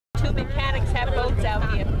boats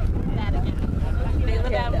out here. They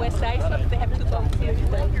live out west side, so they have 2 boats here. It's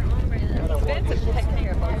expensive to take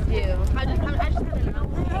care of boats.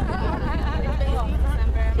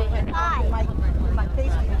 Hi. My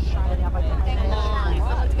face is shining up.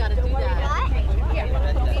 Someone's got to do that.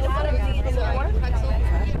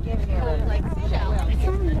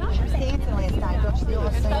 She was dancing last night. Don't you see all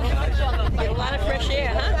the singing? Get a lot of fresh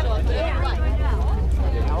air, huh?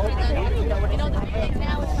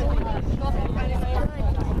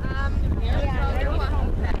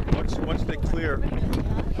 Once they clear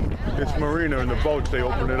this marina and the boats, they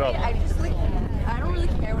open it up. I don't really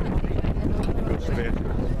care what it's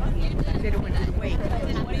They don't want to do the weight.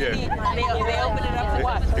 Yeah. They open it up for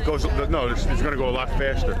what? It goes. No, it's going to go a lot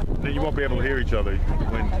faster. Then you won't be able to hear each other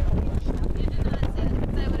when.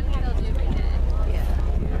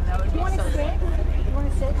 You want to sit? You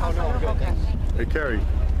want to sit? Oh, no. Okay. Hey, Kerry.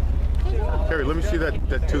 Kerry, let me see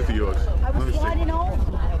that tooth of yours. I Let me was see. sliding over.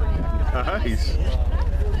 Nice.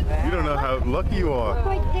 You don't know how lucky you are.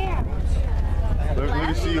 Right there. Let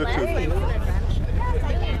me see your tooth.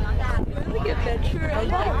 Look at that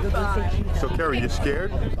tree. So, Kerry, you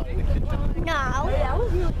scared? No.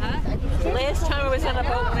 Last time I was on a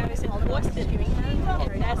boat when I was in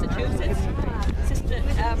Boston, Massachusetts, Sister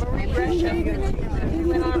Marie Brescia, we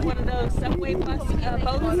went on one of those subway boats.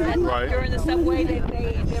 And Right. during the subway, they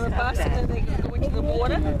were busted and they go into the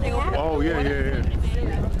water. Oh, yeah.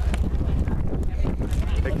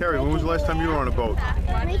 Hey, Kerry, when was the last time you were on a boat?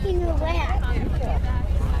 Making you laugh.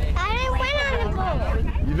 I went on a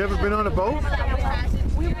boat. You never been on a boat?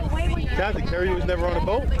 Kathy, Kerry was never on a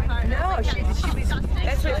boat? No, she was.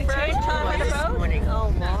 That's her first time on a boat?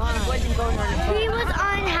 Oh my! She wasn't going on a boat. He was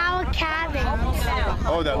on Howard Cabin.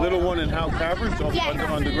 Oh, that little one in Howe Caverns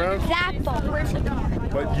underground? That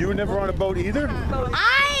boat. But you were never on a boat either?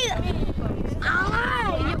 I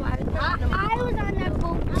was on that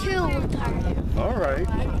boat too with her. All right.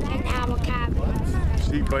 In Howard Cabin.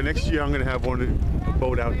 See, by next year I'm going to have a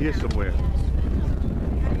boat out here somewhere.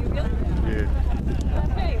 Yeah.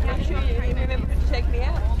 Okay, make sure you remember to take me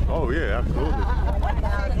out. Oh, yeah, absolutely.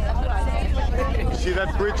 You see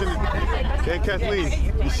that bridge hey, Kathleen,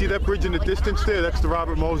 you see that bridge in the distance there? That's the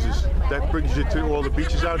Robert Moses. That brings you to all the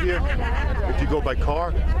beaches out here if you go by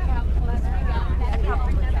car. Does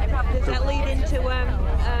that lead into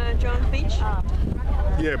Jones Beach?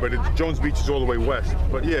 Yeah, but Jones Beach is all the way west.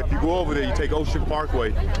 But yeah, if you go over there, you take Ocean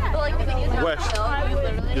Parkway west.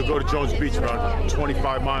 You'll go to Jones Beach around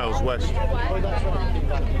 25 miles west.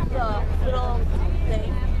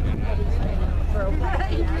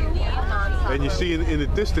 And you see in the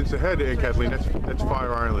distance ahead there, Kathleen, that's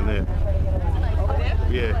Fire Island there.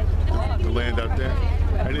 Yeah, the land out there.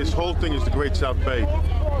 And this whole thing is the Great South Bay.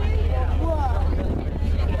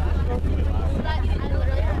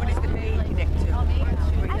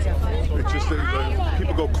 It's just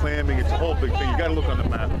people go clamming. It's a whole big thing. You got to look on the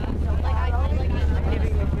map.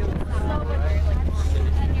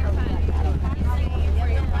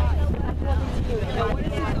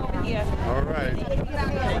 All right.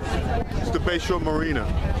 It's the Bayshore Marina.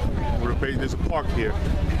 There's a park here.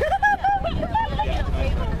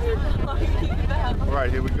 All right,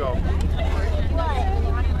 here we go.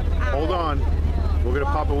 Hold on. We're gonna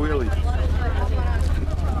pop a wheelie.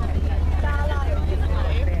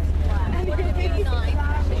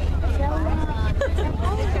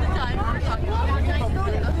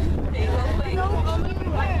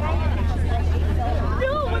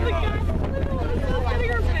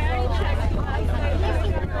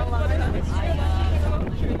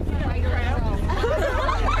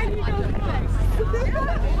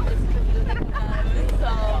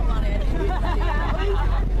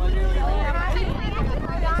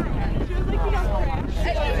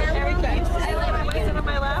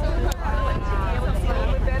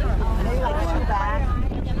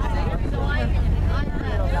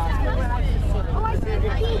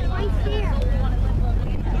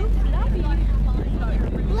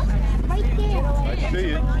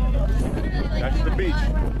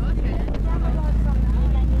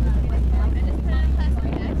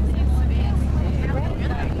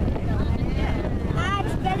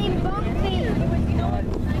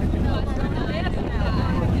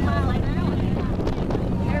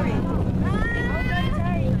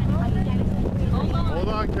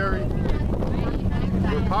 Kerry.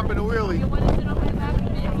 We're popping a wheelie.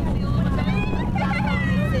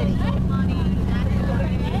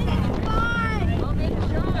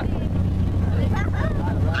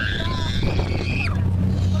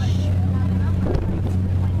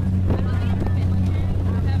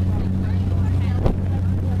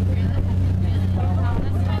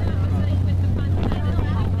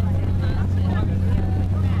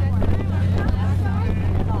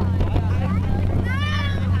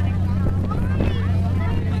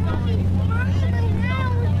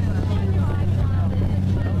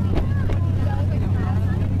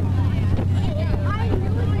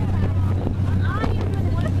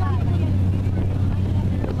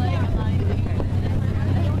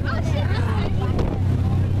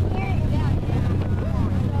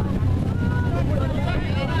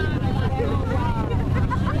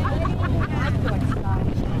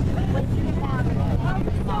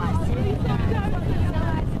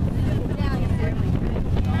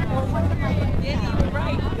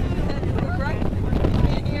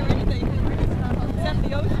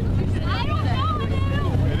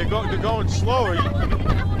 they're going slower.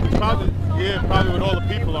 Probably with all the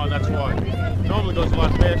people on, that's why. It normally goes a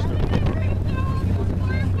lot faster.